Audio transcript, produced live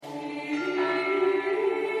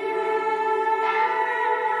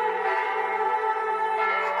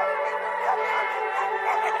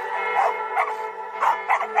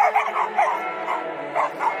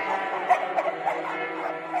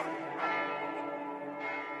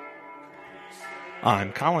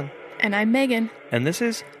I'm Colin. And I'm Megan. And this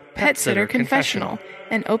is Pet Sitter Confessional,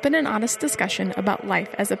 an open and honest discussion about life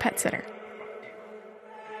as a pet sitter.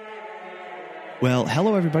 Well,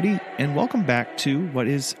 hello everybody, and welcome back to what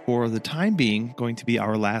is, for the time being, going to be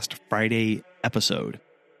our last Friday episode.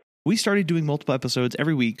 We started doing multiple episodes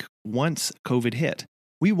every week once COVID hit.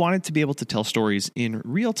 We wanted to be able to tell stories in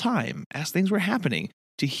real time as things were happening,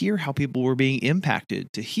 to hear how people were being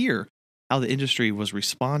impacted, to hear how the industry was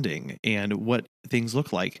responding and what things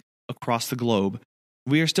look like across the globe.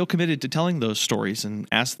 We are still committed to telling those stories, and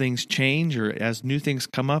as things change or as new things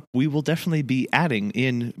come up, we will definitely be adding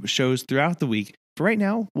in shows throughout the week. For right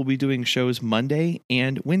now, we'll be doing shows Monday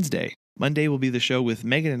and Wednesday. Monday will be the show with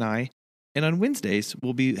Megan and I, and on Wednesdays,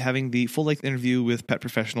 we'll be having the full-length interview with pet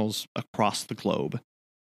professionals across the globe.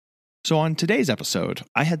 So on today's episode,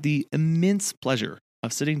 I had the immense pleasure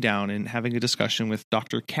of sitting down and having a discussion with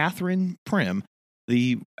Dr. Catherine Prim,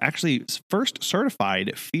 the actually first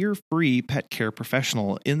certified fear-free pet care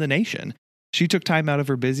professional in the nation. She took time out of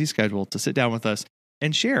her busy schedule to sit down with us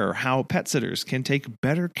and share how pet sitters can take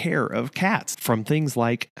better care of cats, from things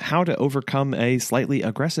like how to overcome a slightly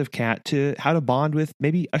aggressive cat to how to bond with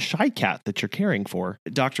maybe a shy cat that you're caring for.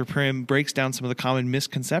 Dr. Prim breaks down some of the common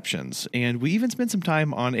misconceptions, and we even spend some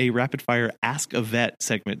time on a rapid-fire Ask a Vet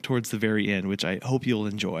segment towards the very end, which I hope you'll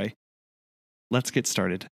enjoy. Let's get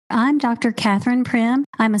started. I'm Dr. Catherine Prim.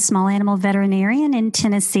 I'm a small animal veterinarian in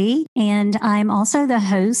Tennessee, and I'm also the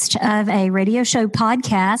host of a radio show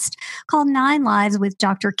podcast called 9 Lives with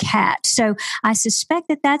Dr. Cat. So I suspect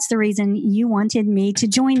that that's the reason you wanted me to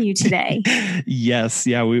join you today. Yes.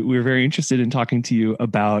 Yeah. We're very interested in talking to you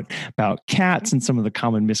about cats and some of the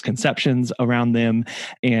common misconceptions around them,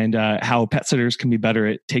 and how pet sitters can be better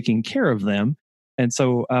at taking care of them. And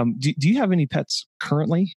so do you have any pets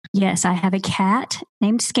currently? Yes, I have a cat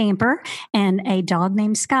named Scamper and a dog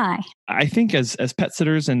named Sky. I think as pet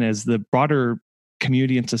sitters and as the broader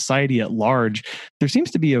community and society at large, there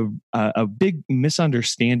seems to be a big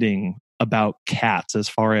misunderstanding about cats as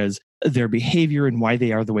far as their behavior and why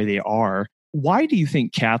they are the way they are. Why do you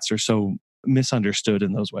think cats are so misunderstood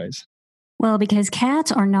in those ways? Well, because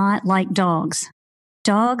cats are not like dogs.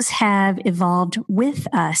 Dogs have evolved with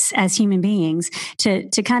us as human beings to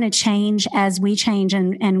kind of change as we change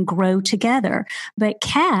and grow together. But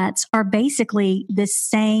cats are basically the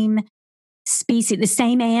same species, the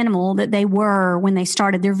same animal that they were when they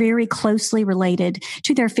started. They're very closely related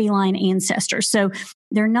to their feline ancestors. So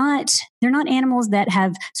they're not animals that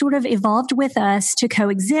have sort of evolved with us to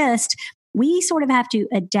coexist. We sort of have to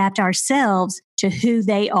adapt ourselves to who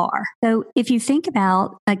they are. So if you think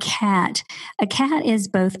about a cat is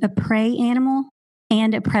both a prey animal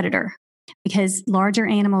and a predator, because larger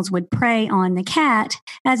animals would prey on the cat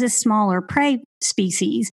as a smaller prey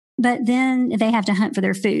species, but then they have to hunt for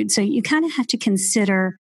their food. So you kind of have to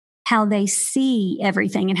consider how they see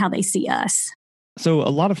everything and how they see us. So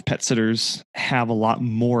a lot of pet sitters have a lot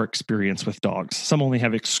more experience with dogs. Some only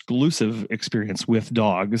have exclusive experience with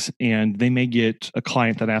dogs, and they may get a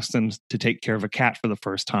client that asks them to take care of a cat for the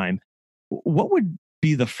first time. What would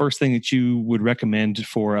be the first thing that you would recommend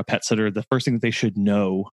for a pet sitter, the first thing that they should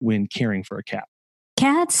know when caring for a cat?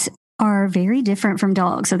 Cats are very different from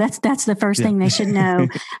dogs. So that's the first thing they should know.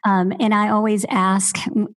 And I always ask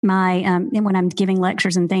when I'm giving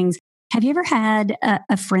lectures and things, have you ever had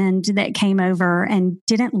a friend that came over and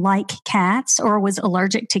didn't like cats or was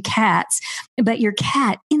allergic to cats, but your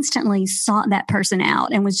cat instantly sought that person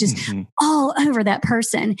out and was just all over that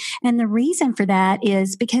person? And the reason for that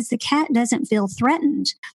is because the cat doesn't feel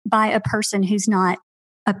threatened by a person who's not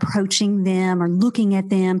approaching them or looking at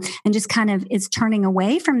them and just kind of is turning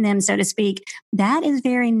away from them, so to speak. That is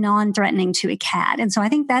very non-threatening to a cat. And so I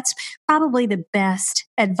think that's probably the best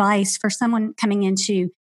advice for someone coming into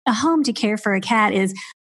a home to care for a cat is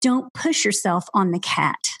don't push yourself on the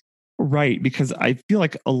cat. Right, because I feel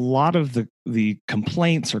like a lot of the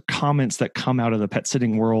complaints or comments that come out of the pet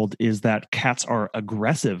sitting world is that cats are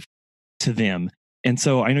aggressive to them. And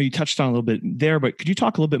so I know you touched on a little bit there, but could you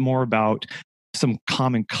talk a little bit more about some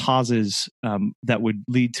common causes that would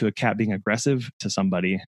lead to a cat being aggressive to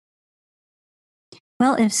somebody?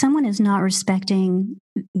 Well, if someone is not respecting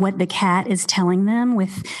what the cat is telling them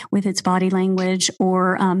with its body language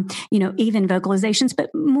or, even vocalizations, but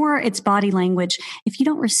more its body language, if you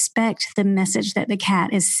don't respect the message that the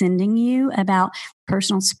cat is sending you about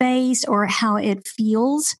personal space or how it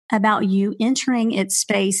feels about you entering its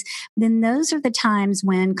space, then those are the times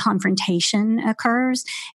when confrontation occurs.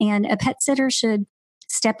 And a pet sitter should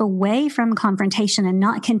step away from confrontation and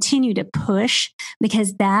not continue to push,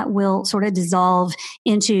 because that will sort of dissolve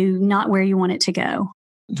into not where you want it to go.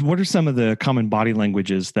 What are some of the common body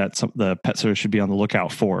languages that the pet sitter should be on the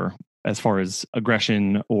lookout for, as far as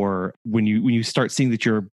aggression, or when you start seeing that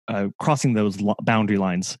you're crossing those boundary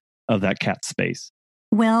lines of that cat space?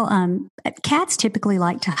 Well, cats typically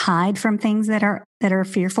like to hide from things that are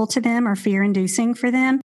fearful to them or fear-inducing for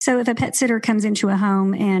them. So if a pet sitter comes into a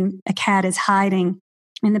home and a cat is hiding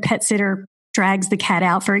and the pet sitter drags the cat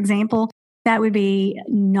out, for example, that would be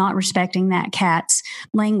not respecting that cat's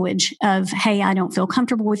language of, hey, I don't feel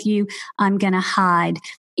comfortable with you, I'm going to hide.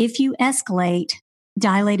 If you escalate,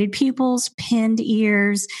 dilated pupils, pinned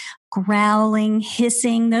ears, growling,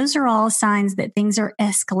 hissing, those are all signs that things are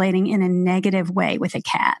escalating in a negative way with a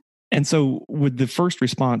cat. And so would the first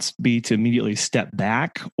response be to immediately step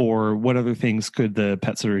back, or what other things could the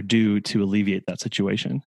pet sitter do to alleviate that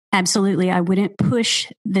situation? Absolutely. I wouldn't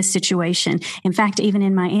push the situation. In fact, even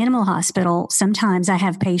in my animal hospital, sometimes I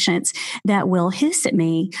have patients that will hiss at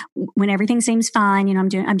me when everything seems fine. You know,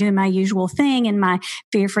 I'm doing my usual thing in my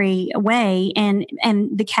fear-free way. And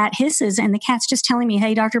the cat hisses, and the cat's just telling me,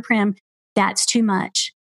 hey, Dr. Prim, that's too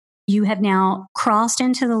much. You have now crossed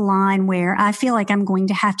into the line where I feel like I'm going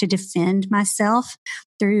to have to defend myself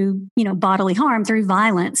through, bodily harm, through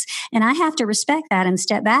violence. And I have to respect that and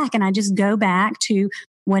step back. And I just go back to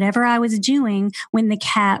whatever I was doing when the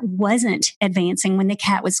cat wasn't advancing, when the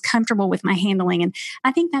cat was comfortable with my handling. And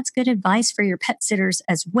I think that's good advice for your pet sitters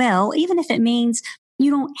as well, even if it means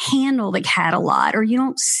you don't handle the cat a lot or you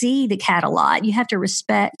don't see the cat a lot. You have to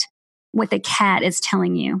respect what the cat is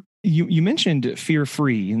telling you. You mentioned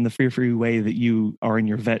fear-free, in the fear-free way that you are in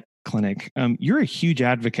your vet clinic. You're a huge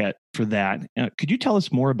advocate for that. Could you tell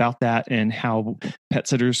us more about that and how pet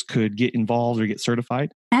sitters could get involved or get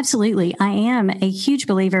certified? Absolutely. I am a huge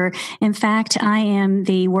believer. In fact, I am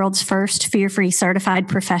the world's first fear-free certified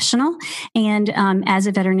professional. And as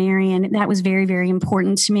a veterinarian, that was very, very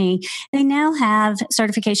important to me. They now have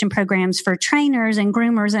certification programs for trainers and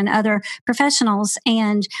groomers and other professionals.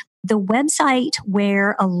 And the website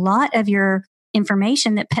where a lot of your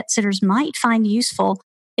information that pet sitters might find useful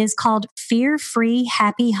is called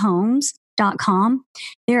fearfreehappyhomes.com.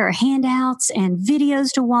 There are handouts and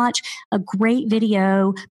videos to watch, a great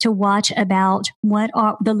video to watch about what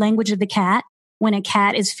are the language of the cat when a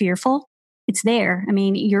cat is fearful. It's there. I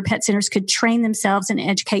mean, your pet sitters could train themselves and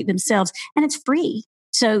educate themselves, and it's free.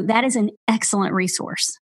 So that is an excellent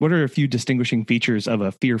resource. What are a few distinguishing features of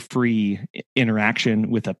a fear-free interaction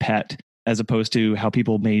with a pet as opposed to how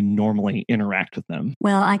people may normally interact with them?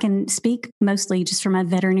 Well, I can speak mostly just from a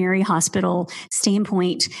veterinary hospital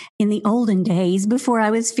standpoint. In the olden days, before I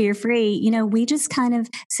was fear-free, we just kind of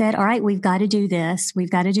said, all right, we've got to do this. We've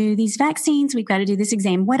got to do these vaccines. We've got to do this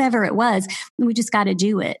exam, whatever it was. We just got to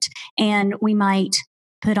do it. And we might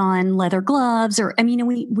put on leather gloves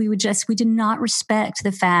we did not respect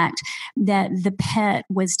the fact that the pet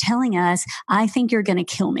was telling us, I think you're going to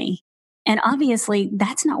kill me. And obviously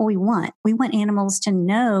that's not what we want. We want animals to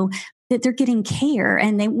know that they're getting care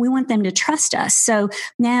and we want them to trust us. So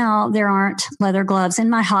now there aren't leather gloves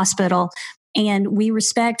in my hospital. And we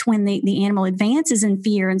respect when the animal advances in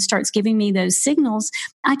fear and starts giving me those signals.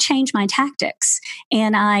 I change my tactics.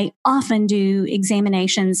 And I often do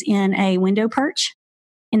examinations in a window perch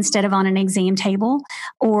instead of on an exam table,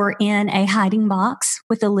 or in a hiding box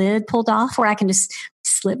with the lid pulled off where I can just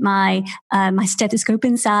slip my stethoscope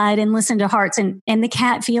inside and listen to hearts, and the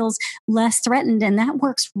cat feels less threatened. And that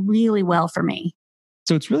works really well for me.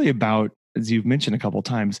 So it's really about, as you've mentioned a couple of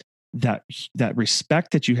times, that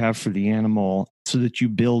respect that you have for the animal so that you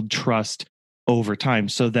build trust over time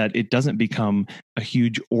so that it doesn't become a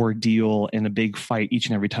huge ordeal and a big fight each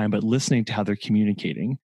and every time, but listening to how they're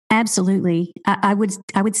communicating. Absolutely. I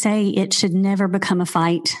would say it should never become a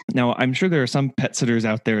fight. Now, I'm sure there are some pet sitters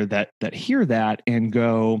out there that hear that and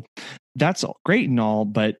go, that's all great and all,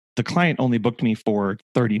 but the client only booked me for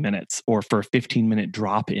 30 minutes or for a 15-minute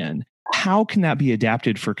drop-in. How can that be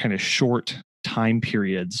adapted for kind of short time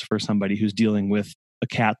periods for somebody who's dealing with a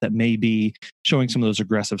cat that may be showing some of those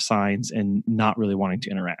aggressive signs and not really wanting to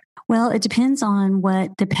interact? Well, it depends on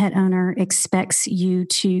what the pet owner expects you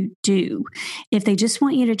to do. If they just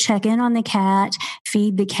want you to check in on the cat,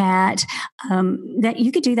 feed the cat, that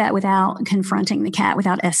you could do that without confronting the cat,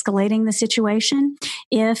 without escalating the situation.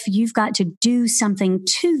 If you've got to do something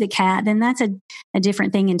to the cat, then that's a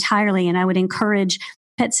different thing entirely. And I would encourage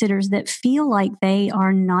pet sitters that feel like they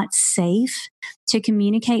are not safe to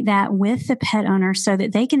communicate that with the pet owner so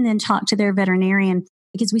that they can then talk to their veterinarian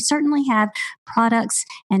because we certainly have products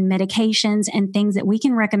and medications and things that we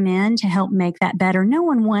can recommend to help make that better. No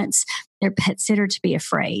one wants their pet sitter to be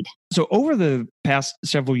afraid. So over the past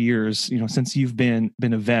several years, since you've been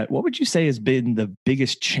a vet, what would you say has been the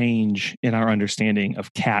biggest change in our understanding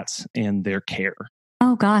of cats and their care?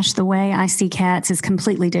 Oh gosh, the way I see cats is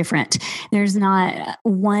completely different. There's not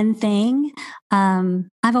one thing.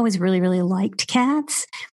 I've always really, really liked cats,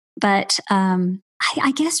 but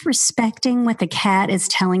I guess respecting what the cat is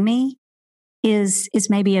telling me is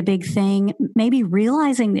maybe a big thing. Maybe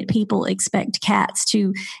realizing that people expect cats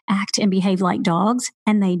to act and behave like dogs,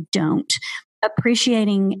 and they don't.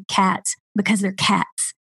 Appreciating cats because they're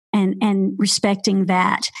cats, and respecting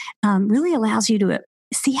that really allows you to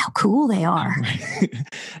see how cool they are.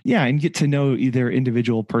 Yeah, and get to know their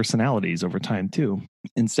individual personalities over time too,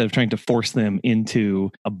 instead of trying to force them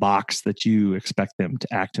into a box that you expect them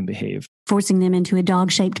to act and behave. Forcing them into a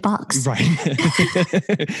dog-shaped box. Right.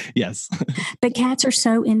 Yes. But cats are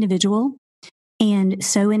so individual and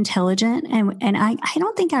so intelligent. And I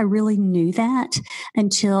don't think I really knew that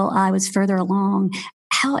until I was further along,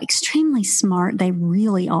 how extremely smart they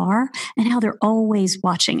really are and how they're always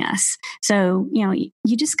watching us. So,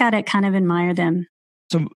 you just got to kind of admire them.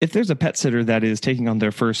 So if there's a pet sitter that is taking on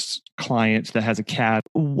their first client that has a cat,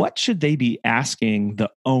 what should they be asking the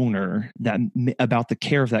owner about the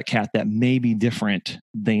care of that cat that may be different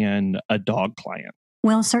than a dog client?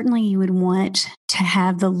 Well, certainly you would want to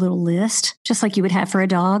have the little list, just like you would have for a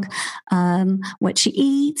dog. What she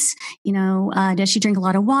eats, does she drink a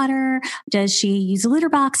lot of water? Does she use a litter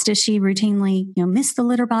box? Does she routinely, miss the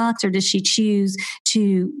litter box, or does she choose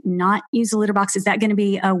to not use the litter box? Is that going to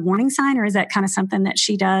be a warning sign, or is that kind of something that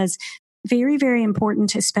she does? Very, very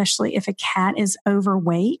important, especially if a cat is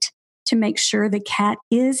overweight, to make sure the cat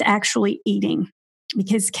is actually eating,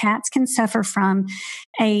 because cats can suffer from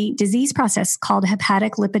a disease process called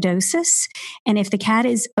hepatic lipidosis. And if the cat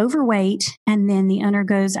is overweight and then the owner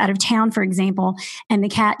goes out of town, for example, and the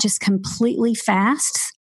cat just completely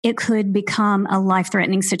fasts, it could become a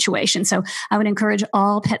life-threatening situation. So I would encourage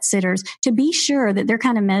all pet sitters to be sure that they're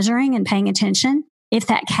kind of measuring and paying attention if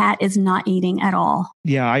that cat is not eating at all.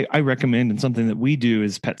 Yeah, I recommend, and something that we do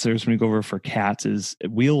as pet sitters when we go over for cats is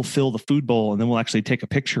we'll fill the food bowl and then we'll actually take a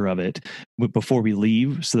picture of it before we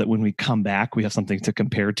leave, so that when we come back, we have something to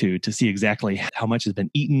compare to see exactly how much has been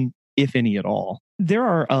eaten, if any at all. There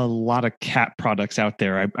are a lot of cat products out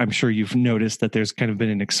there. I'm sure you've noticed that there's kind of been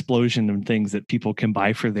an explosion of things that people can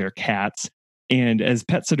buy for their cats. And as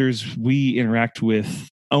pet sitters, we interact with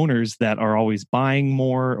owners that are always buying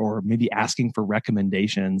more or maybe asking for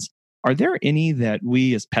recommendations. Are there any that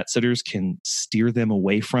we as pet sitters can steer them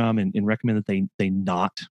away from and recommend that they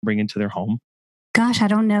not bring into their home? Gosh, I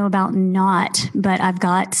don't know about not, but I've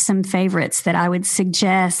got some favorites that I would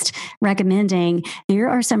suggest recommending. There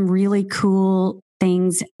are some really cool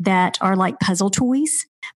things that are like puzzle toys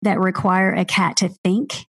that require a cat to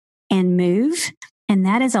think and move. And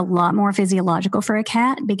that is a lot more physiological for a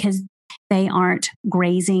cat because they aren't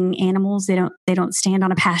grazing animals. They don't stand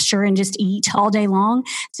on a pasture and just eat all day long.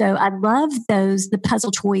 So I love the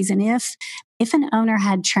puzzle toys. And if an owner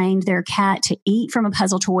had trained their cat to eat from a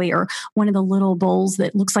puzzle toy or one of the little bowls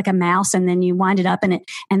that looks like a mouse, and then you wind it up in it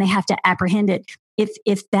and they have to apprehend it.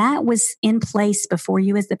 If that was in place before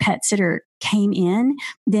you as the pet sitter came in,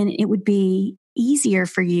 then it would be easier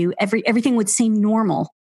for you. Everything would seem normal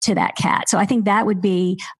to that cat. So I think that would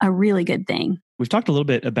be a really good thing. We've talked a little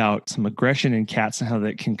bit about some aggression in cats and how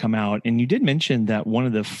that can come out. And you did mention that one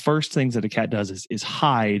of the first things that a cat does is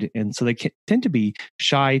hide. And so they tend to be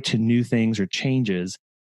shy to new things or changes.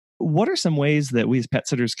 What are some ways that we as pet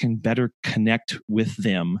sitters can better connect with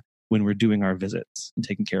them when we're doing our visits and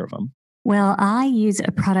taking care of them? Well, I use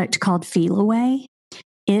a product called Feel Away.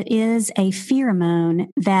 It is a pheromone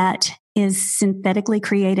that is synthetically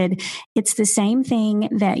created. It's the same thing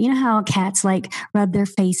that, how cats like rub their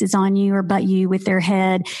faces on you or butt you with their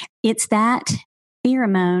head. It's that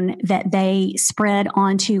pheromone that they spread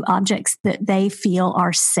onto objects that they feel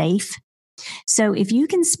are safe. So if you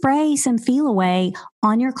can spray some Feel Away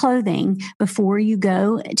on your clothing before you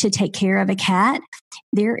go to take care of a cat,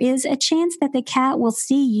 there is a chance that the cat will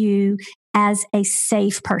see you as a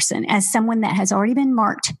safe person, as someone that has already been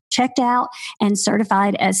marked, checked out, and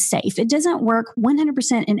certified as safe. It doesn't work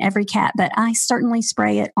 100% in every cat, but I certainly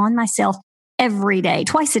spray it on myself every day,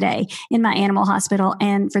 twice a day in my animal hospital.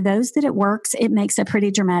 And for those that it works, it makes a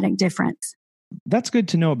pretty dramatic difference. That's good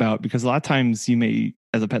to know about, because a lot of times you may,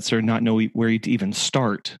 as a pet sitter, not know where to even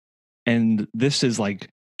start. And this is like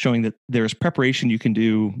showing that there's preparation you can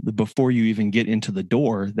do before you even get into the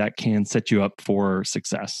door that can set you up for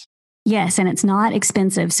success. Yes, and it's not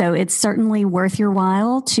expensive. So it's certainly worth your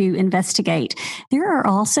while to investigate. There are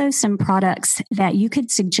also some products that you could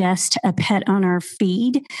suggest a pet owner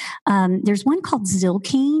feed. There's one called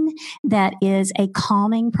Zilkene that is a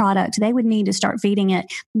calming product. They would need to start feeding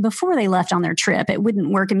it before they left on their trip. It wouldn't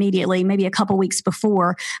work immediately, maybe a couple weeks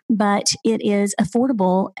before, but it is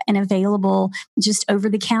affordable and available just over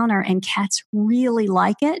the counter, and cats really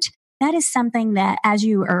like it. That is something that as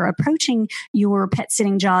you are approaching your pet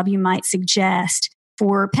sitting job, you might suggest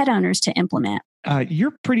for pet owners to implement.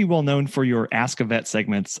 You're pretty well known for your Ask a Vet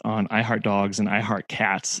segments on iHeartDogs and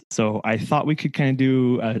iHeartCats. So I thought we could kind of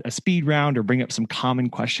do a speed round or bring up some common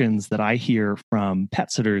questions that I hear from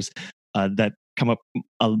pet sitters that come up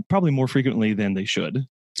probably more frequently than they should.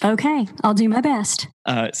 Okay, I'll do my best.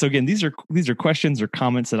 So again, these are questions or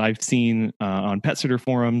comments that I've seen on pet sitter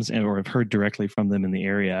forums or have heard directly from them in the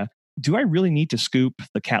area. Do I really need to scoop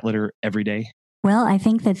the cat litter every day? Well, I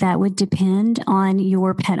think that would depend on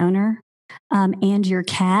your pet owner and your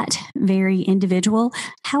cat, very individual.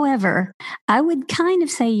 However, I would kind of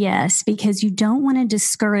say yes, because you don't want to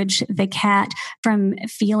discourage the cat from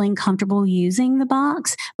feeling comfortable using the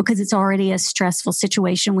box because it's already a stressful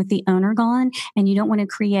situation with the owner gone, and you don't want to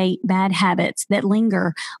create bad habits that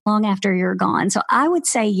linger long after you're gone. So I would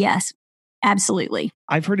say yes, absolutely.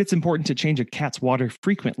 I've heard it's important to change a cat's water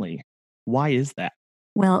frequently. Why is that?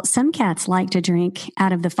 Well, some cats like to drink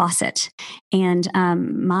out of the faucet, and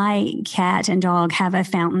my cat and dog have a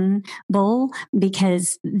fountain bowl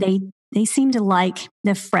because they seem to like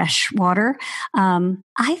the fresh water.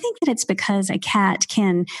 I think that it's because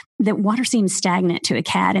that water seems stagnant to a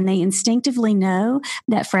cat, and they instinctively know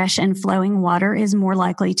that fresh and flowing water is more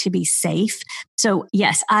likely to be safe. So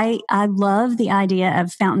yes, I love the idea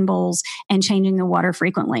of fountain bowls and changing the water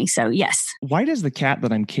frequently. So yes. Why does the cat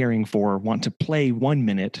that I'm caring for want to play 1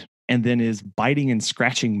 minute and then is biting and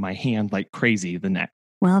scratching my hand like crazy the next?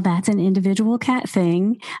 Well, that's an individual cat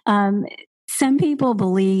thing. Some people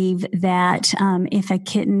believe that if a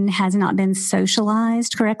kitten has not been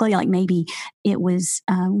socialized correctly, like maybe it was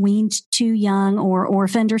weaned too young or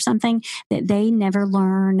orphaned or something, that they never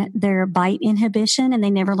learn their bite inhibition and they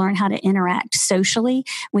never learn how to interact socially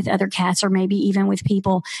with other cats or maybe even with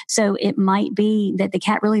people. So it might be that the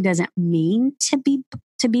cat really doesn't mean to be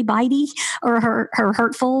bitey or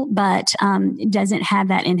hurtful, but doesn't have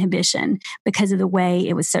that inhibition because of the way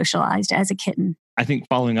it was socialized as a kitten. I think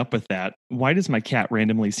following up with that, why does my cat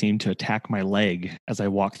randomly seem to attack my leg as I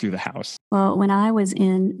walk through the house? Well, when I was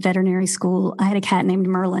in veterinary school, I had a cat named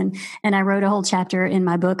Merlin, and I wrote a whole chapter in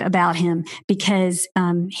my book about him because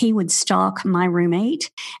he would stalk my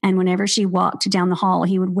roommate. And whenever she walked down the hall,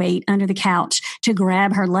 he would wait under the couch to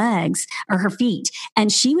grab her legs or her feet.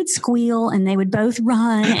 And she would squeal and they would both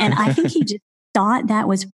run. And I think he just thought that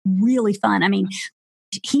was really fun. I mean,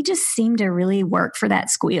 he just seemed to really work for that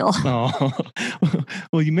squeal. Oh,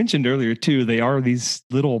 well, you mentioned earlier too, they are these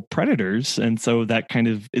little predators. And so that kind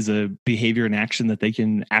of is a behavior and action that they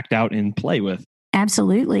can act out and play with.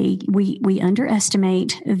 Absolutely. We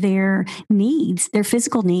underestimate their needs, their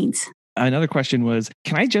physical needs. Another question was,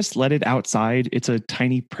 can I just let it outside? It's a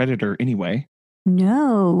tiny predator anyway.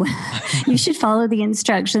 No, you should follow the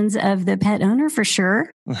instructions of the pet owner for sure.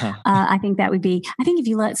 I think if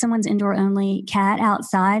you let someone's indoor only cat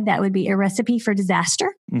outside, that would be a recipe for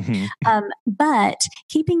disaster. Mm-hmm. But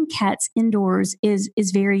keeping cats indoors is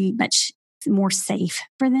very much more safe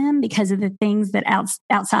for them because of the things that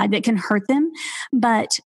outside that can hurt them.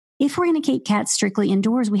 But if we're going to keep cats strictly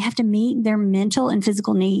indoors, we have to meet their mental and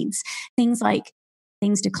physical needs. Things like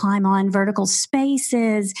things to climb on, vertical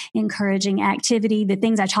spaces, encouraging activity, the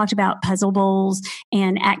things I talked about, puzzle bowls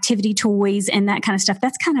and activity toys and that kind of stuff.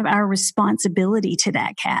 That's kind of our responsibility to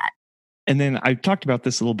that cat. And then I talked about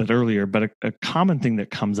this a little bit earlier, but a common thing that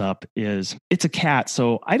comes up is it's a cat,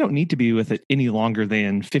 so I don't need to be with it any longer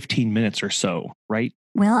than 15 minutes or so, right?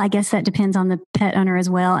 Well, I guess that depends on the pet owner as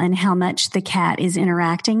well and how much the cat is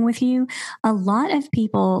interacting with you. A lot of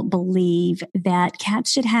people believe that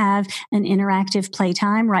cats should have an interactive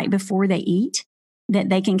playtime right before they eat that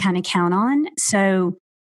they can kind of count on. So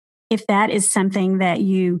if that is something that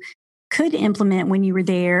you could implement when you were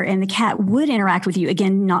there and the cat would interact with you,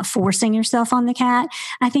 again, not forcing yourself on the cat,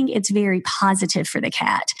 I think it's very positive for the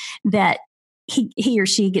cat that he or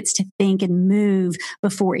she gets to think and move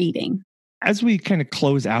before eating. As we kind of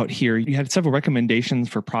close out here, you had several recommendations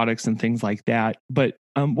for products and things like that. But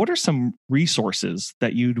what are some resources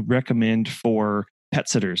that you'd recommend for pet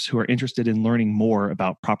sitters who are interested in learning more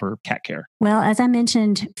about proper cat care? Well, as I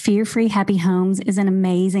mentioned, Fear Free Happy Homes is an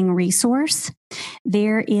amazing resource.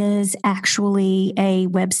 there is actually a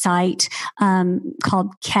website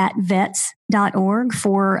called catvets.org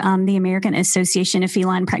for the American Association of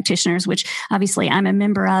Feline Practitioners, which obviously I'm a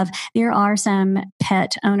member of. There are some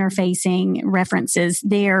pet owner facing references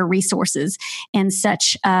there, resources and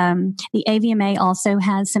such. The AVMA also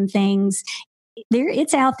has some things there.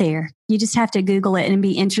 It's out there. You just have to Google it and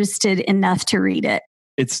be interested enough to read it.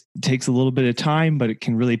 It takes a little bit of time, but it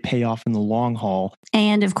can really pay off in the long haul.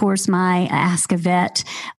 And of course, my Ask a Vet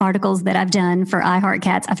articles that I've done for I Heart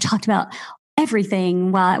Cats, I've talked about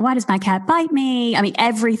everything. Why does my cat bite me? I mean,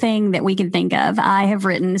 everything that we can think of, I have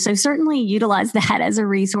written. So certainly utilize that as a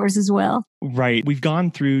resource as well. Right. We've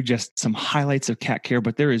gone through just some highlights of cat care,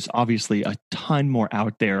 but there is obviously a ton more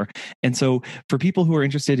out there. And so for people who are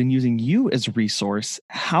interested in using you as a resource,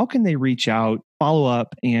 how can they reach out, follow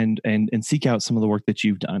up, and seek out some of the work that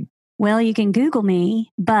you've done? Well, you can Google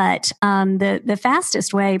me, but the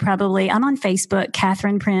fastest way, probably, I'm on Facebook,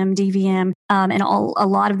 Catherine Prim, DVM, and a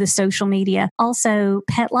lot of the social media. Also,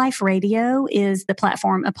 Pet Life Radio is the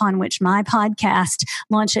platform upon which my podcast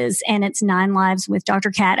launches, and it's 9 Lives with Dr.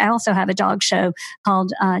 Cat. I also have a dog show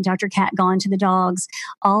called Dr. Cat Gone to the Dogs.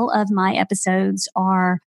 All of my episodes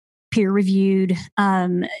are peer-reviewed,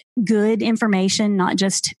 good information, not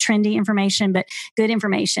just trendy information, but good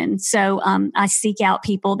information. So I seek out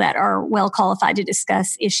people that are well qualified to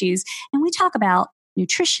discuss issues. And we talk about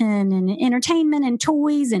nutrition and entertainment and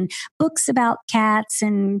toys and books about cats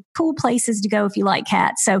and cool places to go if you like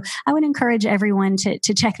cats. So I would encourage everyone to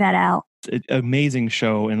check that out. It's an amazing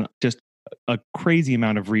show and just a crazy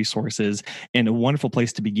amount of resources and a wonderful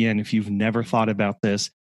place to begin if you've never thought about this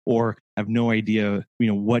or have no idea,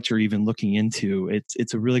 what you're even looking into.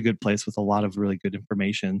 It's a really good place with a lot of really good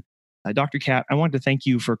information. Dr. Cat, I wanted to thank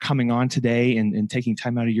you for coming on today and taking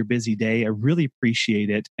time out of your busy day. I really appreciate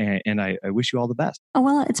it, and I wish you all the best. Oh,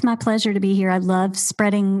 well, it's my pleasure to be here. I love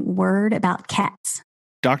spreading word about cats.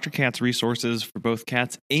 Dr. Cat's resources for both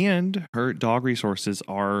cats and her dog resources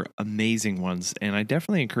are amazing ones, and I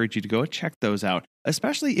definitely encourage you to go check those out,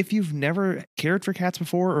 especially if you've never cared for cats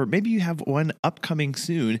before, or maybe you have one upcoming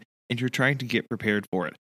soon and you're trying to get prepared for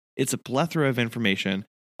it. It's a plethora of information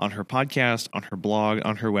on her podcast, on her blog,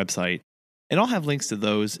 on her website, and I'll have links to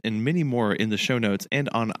those and many more in the show notes and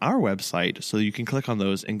on our website, so you can click on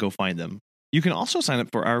those and go find them. You can also sign up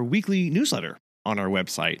for our weekly newsletter on our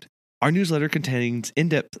website. Our newsletter contains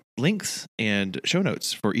in-depth links and show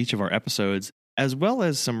notes for each of our episodes, as well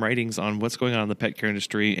as some writings on what's going on in the pet care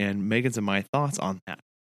industry and Megan's and my thoughts on that.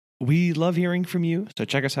 We love hearing from you, so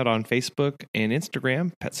check us out on Facebook and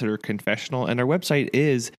Instagram, Pet Sitter Confessional, and our website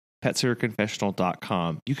is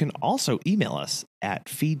PetSitterConfessional.com. You can also email us at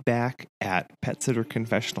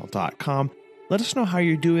feedback@PetSitterConfessional.com. Let us know how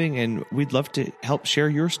you're doing, and we'd love to help share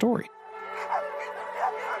your story.